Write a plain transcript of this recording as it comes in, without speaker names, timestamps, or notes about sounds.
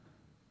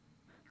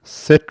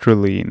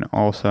Citrulline,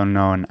 also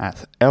known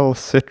as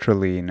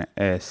L-citrulline,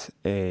 is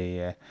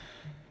a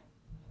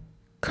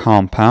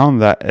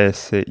compound that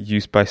is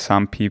used by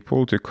some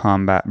people to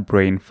combat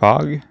brain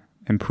fog,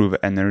 improve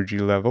energy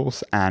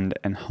levels, and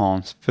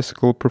enhance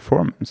physical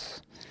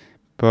performance.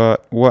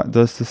 But what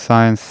does the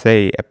science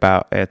say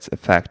about its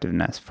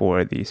effectiveness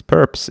for these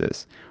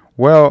purposes?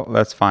 Well,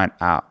 let's find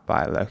out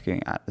by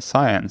looking at the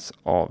science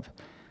of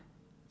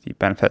the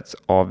benefits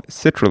of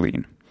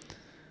citrulline.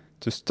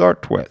 To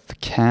start with,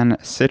 can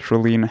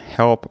citrulline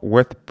help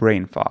with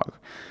brain fog?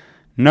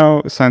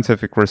 No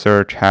scientific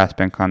research has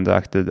been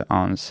conducted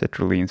on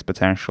citrulline's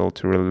potential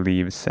to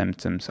relieve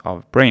symptoms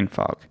of brain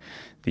fog.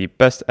 The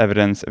best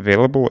evidence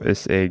available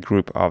is a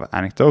group of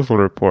anecdotal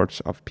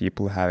reports of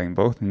people having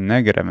both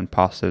negative and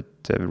positive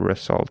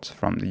results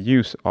from the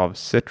use of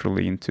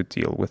citrulline to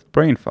deal with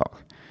brain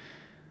fog.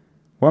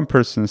 One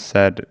person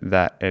said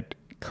that it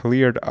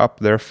cleared up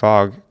their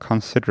fog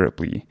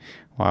considerably,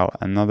 while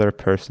another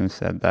person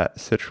said that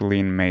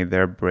citrulline made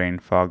their brain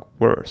fog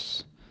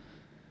worse.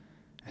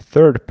 A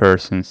third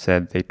person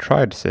said they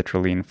tried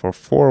citrulline for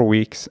 4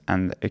 weeks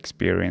and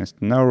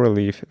experienced no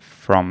relief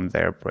from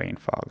their brain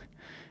fog.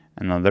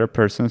 Another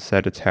person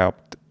said it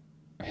helped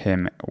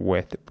him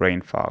with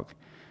brain fog.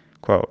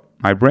 Quote,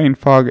 "My brain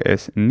fog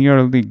is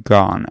nearly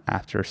gone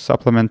after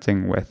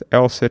supplementing with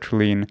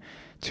L-citrulline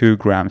 2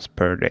 grams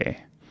per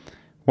day."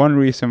 One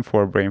reason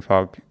for brain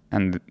fog,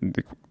 and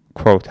the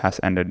quote has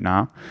ended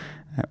now,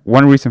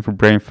 one reason for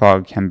brain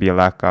fog can be a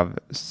lack of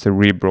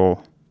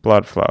cerebral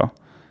blood flow.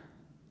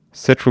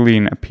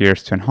 Citrulline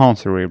appears to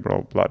enhance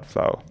cerebral blood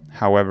flow.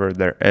 However,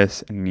 there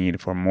is a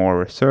need for more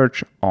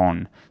research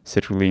on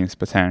citrulline's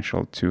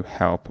potential to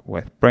help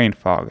with brain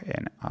fog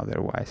in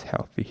otherwise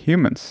healthy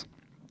humans.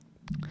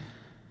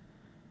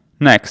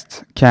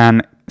 Next,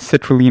 can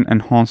citrulline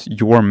enhance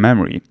your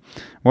memory?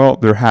 Well,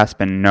 there has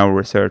been no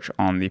research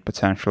on the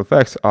potential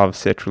effects of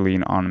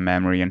citrulline on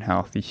memory in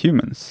healthy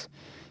humans.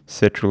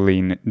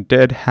 Citrulline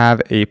did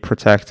have a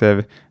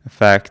protective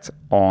effect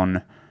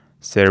on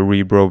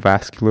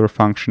cerebrovascular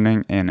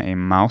functioning in a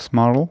mouse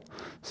model,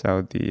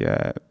 so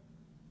the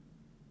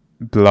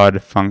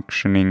blood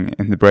functioning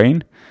in the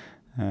brain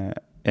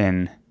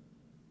in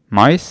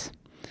mice,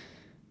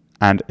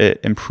 and it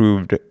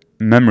improved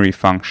memory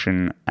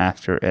function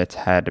after it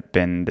had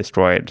been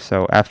destroyed.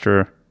 So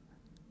after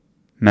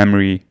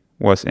memory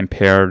was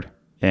impaired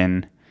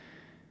in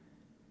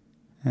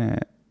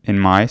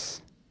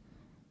mice,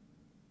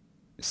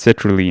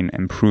 citrulline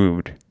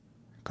improved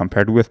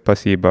compared with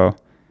placebo.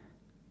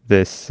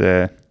 This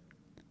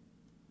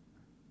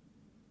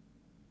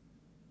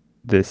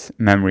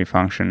memory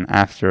function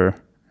after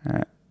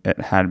it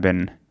had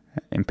been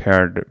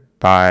impaired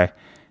by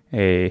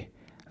a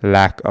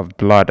lack of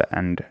blood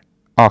and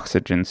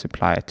oxygen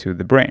supply to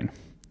the brain.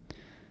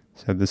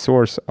 So the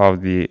source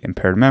of the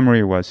impaired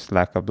memory was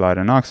lack of blood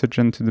and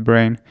oxygen to the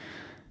brain,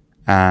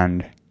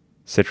 and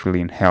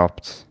citrulline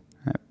helped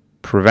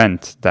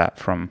prevent that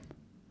from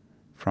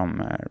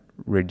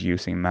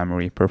reducing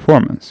memory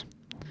performance.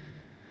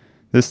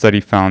 This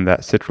study found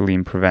that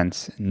citrulline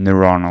prevents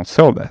neuronal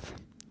cell death,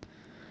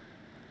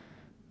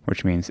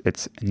 which means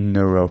it's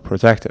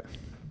neuroprotective.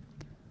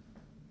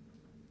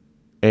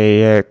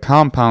 A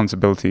compound's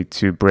ability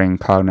to bring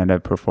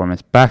cognitive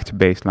performance back to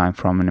baseline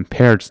from an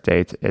impaired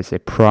state is a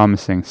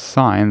promising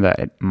sign that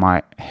it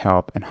might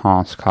help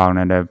enhance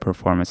cognitive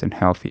performance in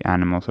healthy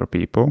animals or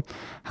people.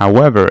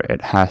 However,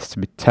 it has to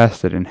be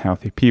tested in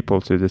healthy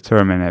people to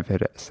determine if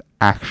it is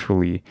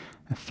actually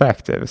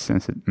effective,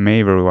 since it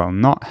may very well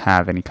not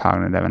have any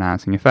cognitive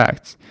enhancing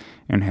effects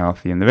in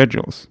healthy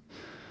individuals.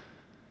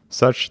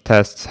 Such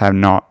tests have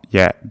not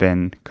yet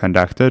been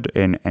conducted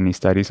in any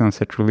studies on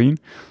citrulline,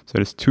 so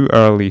it is too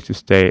early to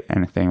state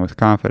anything with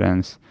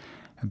confidence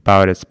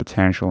about its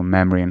potential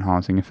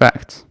memory-enhancing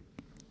effects.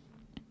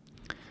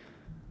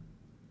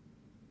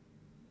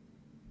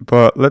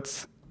 But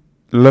let's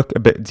look a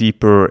bit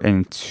deeper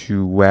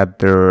into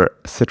whether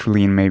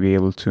citrulline may be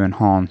able to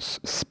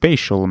enhance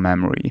spatial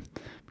memory,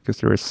 because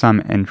there is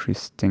some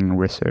interesting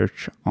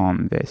research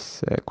on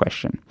this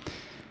question.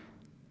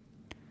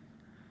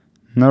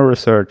 No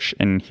research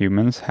in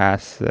humans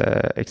has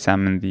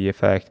examined the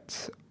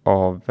effects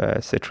of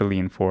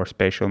citrulline for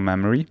spatial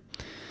memory.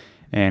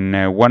 In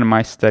one of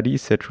my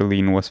studies,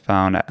 citrulline was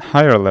found at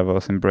higher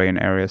levels in brain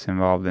areas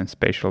involved in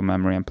spatial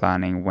memory and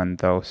planning when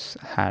those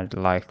had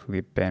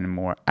likely been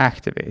more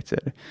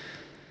activated.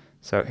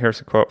 So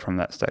here's a quote from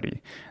that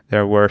study.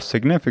 "There were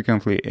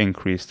significantly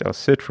increased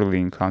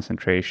L-citrulline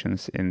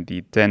concentrations in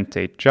the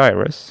dentate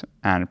gyrus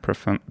and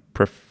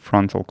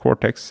prefrontal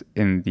cortex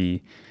in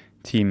the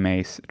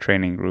T-MACE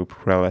training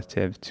group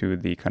relative to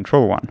the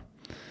control one."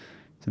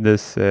 So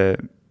this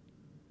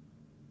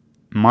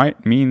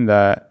might mean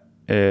that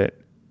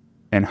it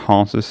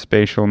enhances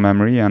spatial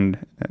memory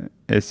and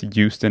is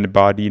used in the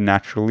body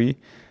naturally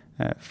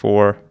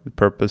for the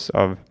purpose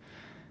of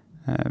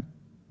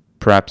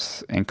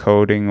perhaps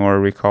encoding or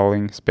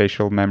recalling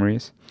spatial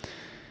memories.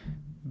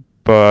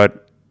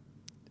 But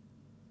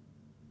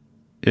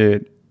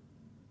it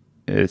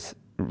is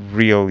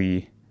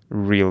really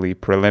really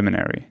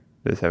preliminary,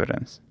 this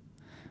evidence.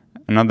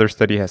 Another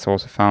study has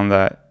also found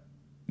that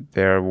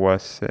there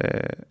was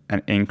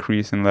an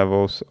increase in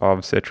levels of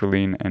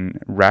citrulline in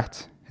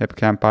rat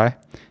hippocampi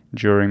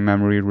during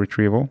memory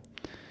retrieval.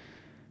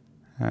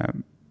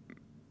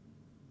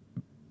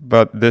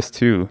 But this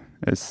too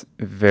is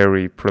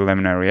very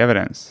preliminary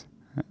evidence.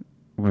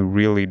 We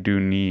really do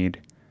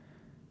need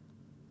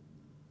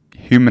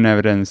human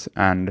evidence,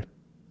 and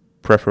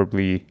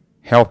preferably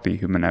healthy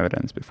human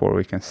evidence, before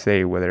we can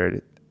say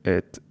whether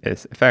it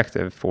is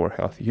effective for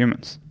healthy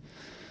humans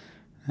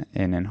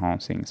in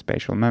enhancing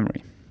spatial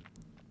memory.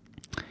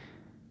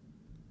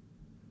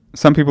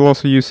 Some people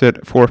also use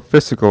it for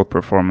physical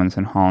performance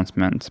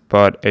enhancement,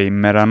 but a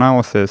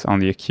meta-analysis on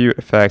the acute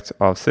effects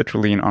of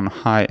citrulline on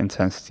high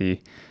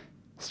intensity,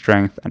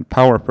 strength, and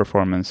power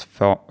performance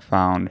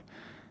found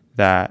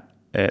that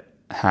it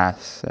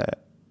has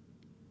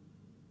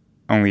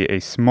only a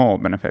small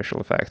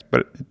beneficial effect,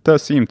 but it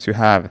does seem to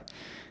have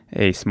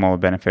a small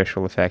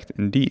beneficial effect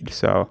indeed.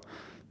 So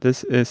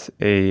this is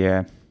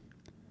a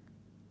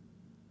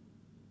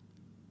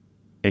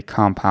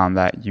compound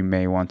that you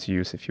may want to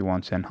use if you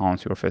want to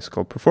enhance your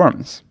physical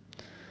performance.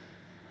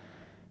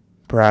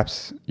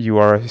 Perhaps you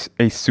are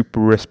a super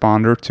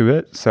responder to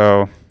it,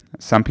 so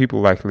some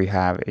people likely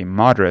have a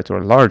moderate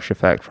or large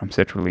effect from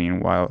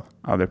citrulline, while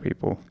other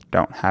people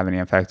don't have any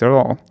effect at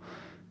all.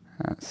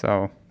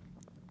 So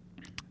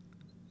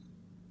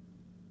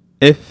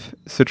if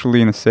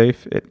citrulline is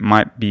safe, it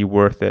might be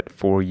worth it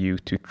for you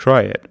to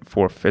try it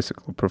for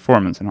physical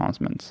performance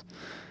enhancements.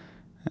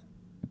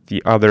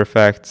 The other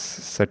effects,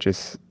 such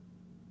as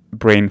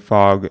brain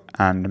fog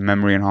and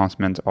memory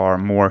enhancement, are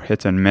more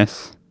hit and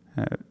miss,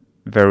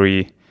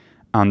 very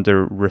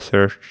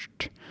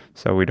under-researched,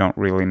 so we don't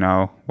really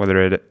know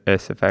whether it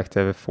is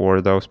effective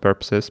for those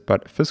purposes.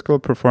 But physical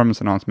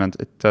performance enhancement,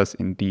 it does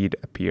indeed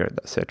appear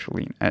that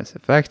citrulline is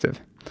effective,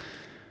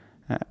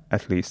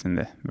 at least in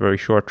the very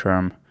short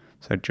term,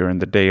 so during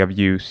the day of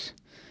use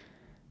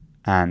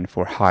and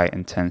for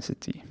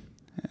high-intensity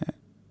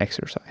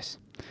exercise.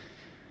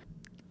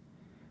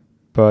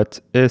 But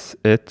is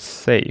it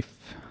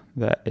safe?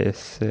 That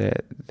is the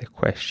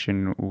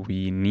question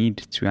we need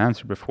to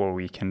answer before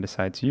we can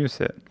decide to use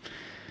it.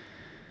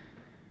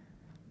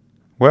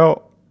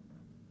 Well,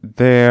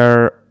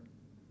 there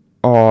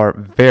are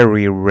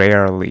very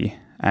rarely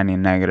any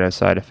negative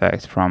side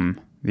effects from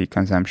the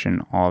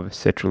consumption of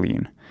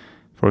citrulline.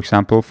 For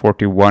example,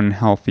 41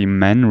 healthy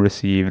men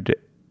received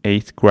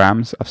 8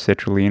 grams of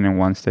citrulline in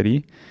one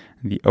study.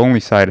 The only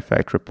side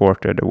effect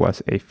reported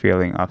was a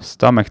feeling of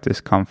stomach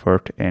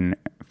discomfort in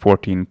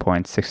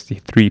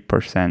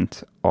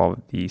 14.63%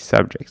 of the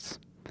subjects.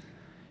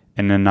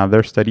 In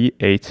another study,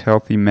 8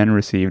 healthy men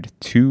received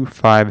 2,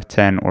 5,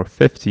 10, or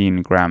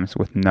 15 grams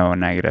with no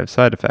negative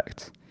side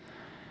effects.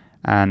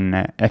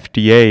 An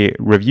FDA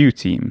review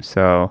team,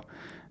 so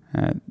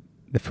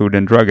the Food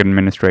and Drug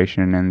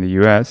Administration in the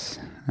US,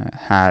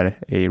 had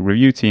a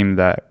review team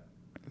that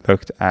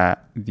looked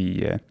at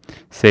the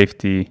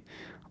safety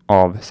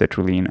of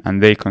citrulline,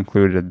 and they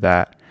concluded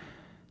that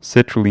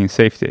citrulline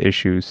safety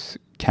issues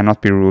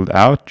cannot be ruled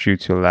out due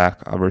to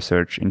lack of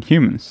research in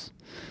humans.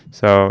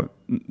 So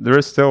there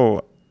is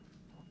still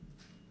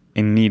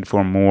a need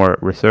for more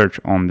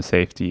research on the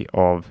safety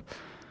of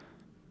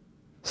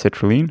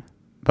citrulline,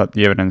 but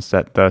the evidence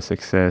that does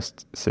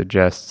exist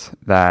suggests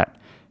that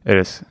it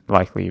is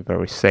likely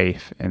very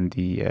safe in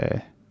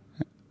the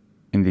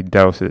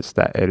doses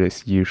that it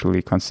is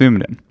usually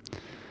consumed in.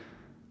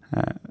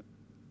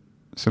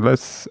 So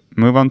let's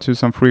move on to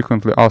some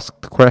frequently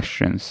asked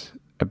questions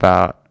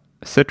about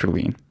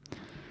citrulline.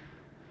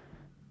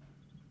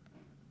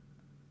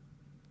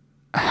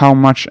 How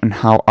much and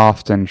how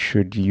often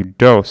should you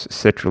dose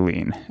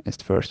citrulline is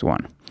the first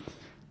one.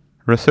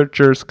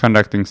 Researchers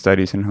conducting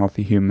studies in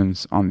healthy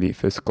humans on the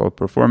physical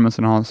performance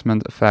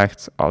enhancement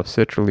effects of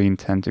citrulline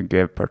tend to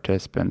give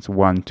participants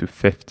 1 to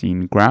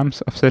 15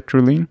 grams of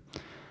citrulline.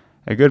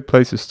 A good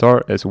place to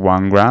start is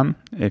 1 gram.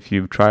 If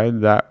you've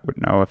tried that with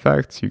no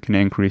effects, you can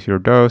increase your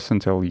dose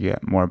until you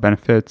get more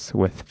benefits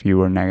with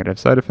fewer negative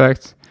side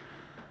effects.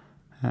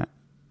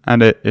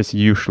 And it is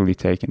usually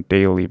taken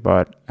daily,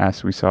 but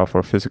as we saw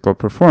for physical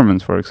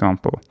performance, for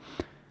example,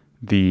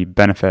 the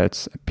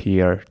benefits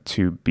appear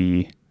to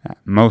be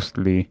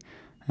mostly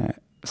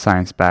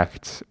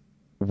science-backed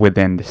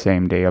within the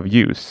same day of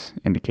use,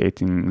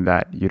 indicating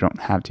that you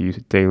don't have to use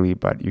it daily,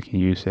 but you can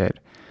use it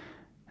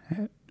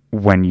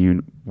when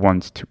you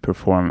want to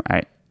perform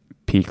at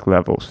peak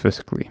levels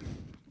physically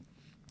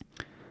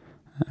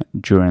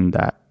during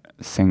that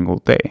single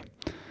day.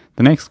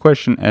 The next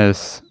question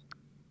is,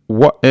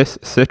 what is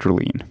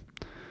citrulline?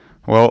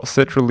 Well,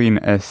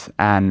 citrulline is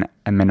an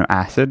amino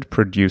acid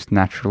produced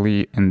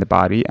naturally in the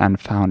body and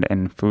found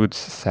in foods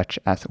such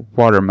as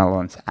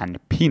watermelons and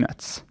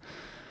peanuts.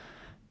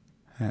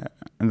 And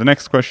the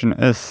next question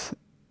is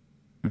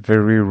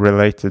very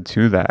related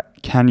to that.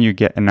 Can you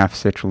get enough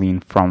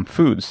citrulline from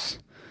foods?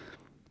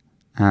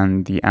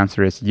 And the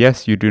answer is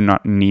yes, you do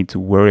not need to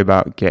worry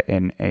about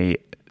getting a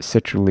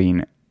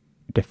citrulline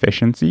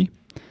deficiency.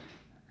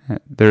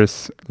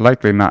 There's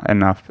likely not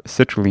enough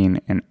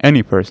citrulline in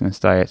any person's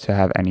diet to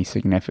have any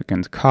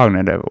significant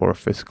cognitive or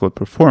physical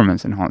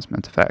performance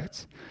enhancement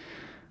effects.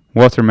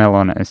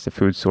 Watermelon is the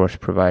food source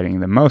providing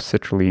the most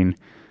citrulline,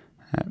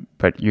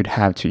 but you'd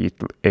have to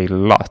eat a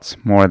lot,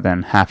 more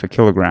than half a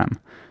kilogram,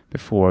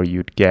 before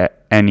you'd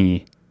get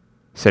any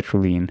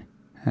citrulline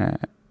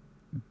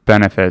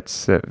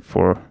benefits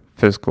for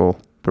physical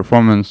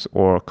performance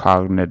or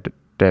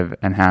cognitive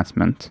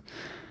enhancement.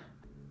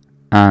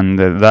 And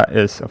that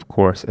is, of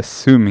course,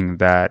 assuming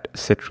that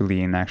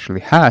citrulline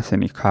actually has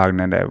any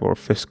cognitive or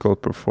physical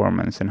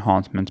performance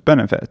enhancement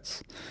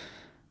benefits.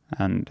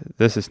 And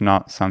this is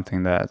not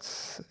something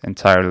that's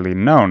entirely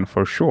known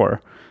for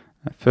sure.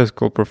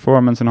 Physical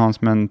performance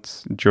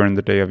enhancement during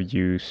the day of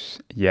use,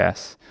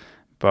 yes,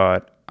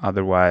 but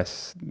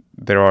otherwise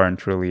there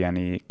aren't really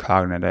any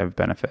cognitive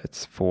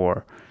benefits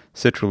for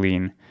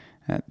citrulline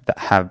that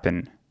have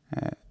been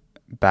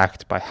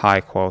backed by high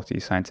quality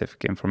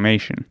scientific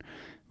information.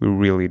 We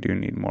really do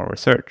need more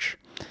research.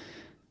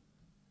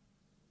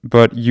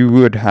 But you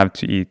would have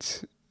to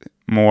eat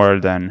more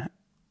than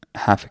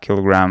half a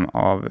kilogram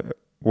of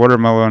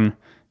watermelon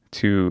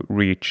to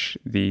reach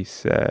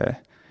these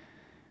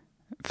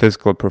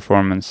physical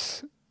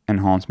performance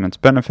enhancement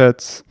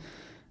benefits.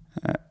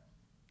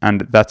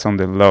 And that's on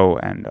the low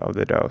end of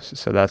the dose.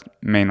 So that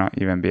may not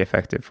even be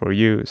effective for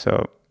you.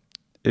 So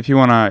if you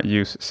want to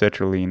use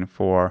citrulline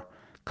for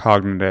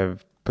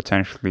cognitive,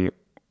 potentially,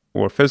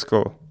 or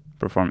physical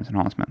performance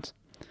enhancements,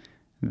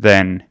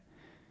 then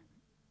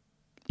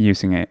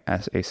using it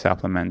as a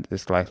supplement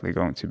is likely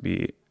going to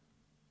be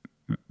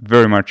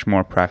very much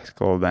more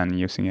practical than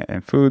using it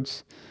in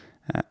foods,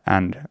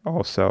 and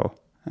also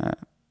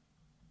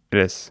it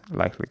is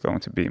likely going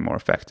to be more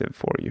effective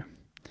for you.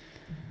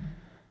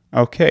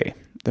 Okay,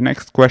 the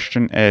next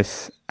question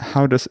is,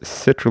 how does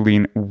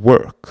citrulline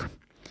work?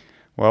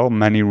 Well,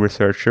 many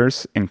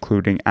researchers,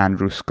 including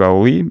Andrew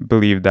Scholey,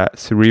 believe that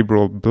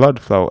cerebral blood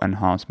flow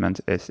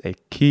enhancement is a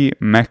key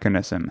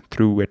mechanism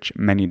through which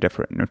many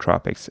different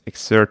nootropics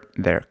exert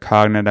their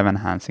cognitive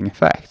enhancing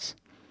effects.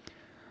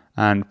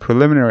 And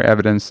preliminary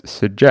evidence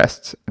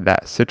suggests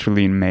that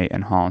citrulline may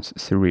enhance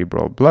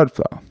cerebral blood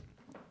flow.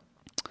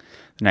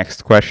 The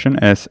next question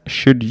is,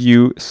 should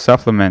you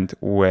supplement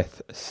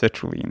with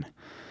citrulline?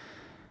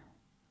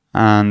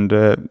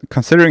 And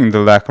considering the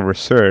lack of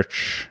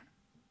research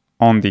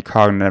on the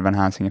cognitive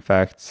enhancing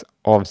effects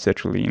of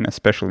citrulline,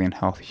 especially in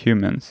healthy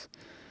humans,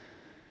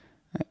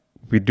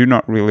 we do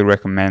not really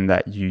recommend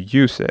that you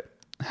use it.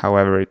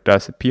 However, it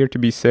does appear to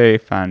be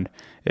safe and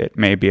it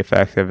may be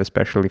effective,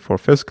 especially for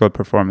physical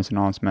performance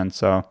enhancement.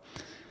 So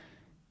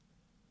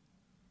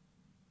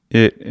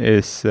it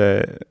is,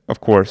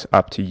 of course,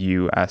 up to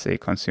you as a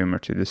consumer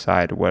to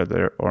decide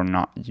whether or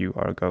not you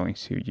are going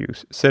to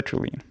use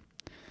citrulline.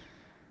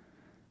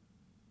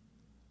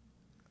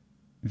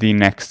 The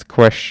next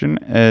question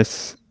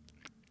is,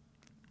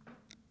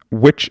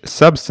 which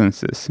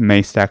substances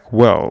may stack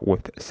well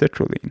with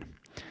citrulline?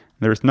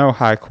 There is no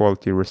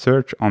high-quality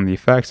research on the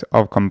effects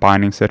of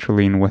combining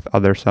citrulline with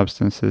other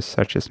substances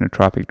such as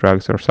nootropic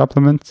drugs or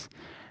supplements,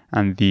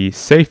 and the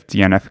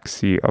safety and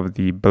efficacy of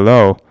the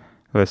below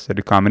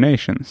listed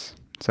combinations,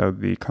 so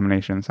the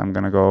combinations I'm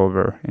going to go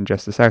over in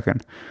just a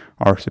second,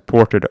 are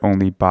supported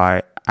only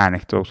by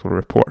anecdotal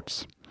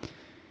reports.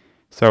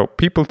 So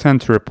people tend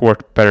to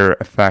report better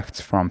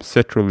effects from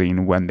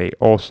citrulline when they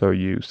also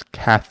use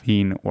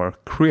caffeine or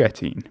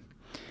creatine.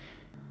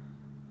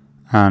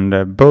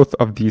 And both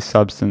of these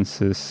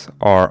substances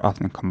are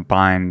often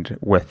combined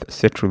with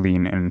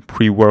citrulline in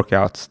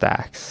pre-workout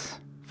stacks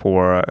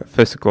for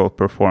physical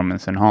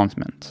performance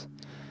enhancement.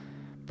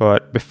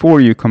 But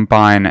before you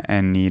combine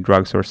any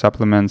drugs or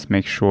supplements,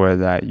 make sure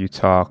that you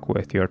talk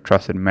with your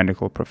trusted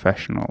medical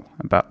professional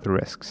about the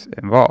risks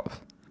involved.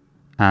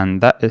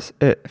 And that is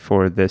it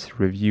for this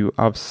review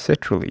of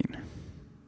citrulline.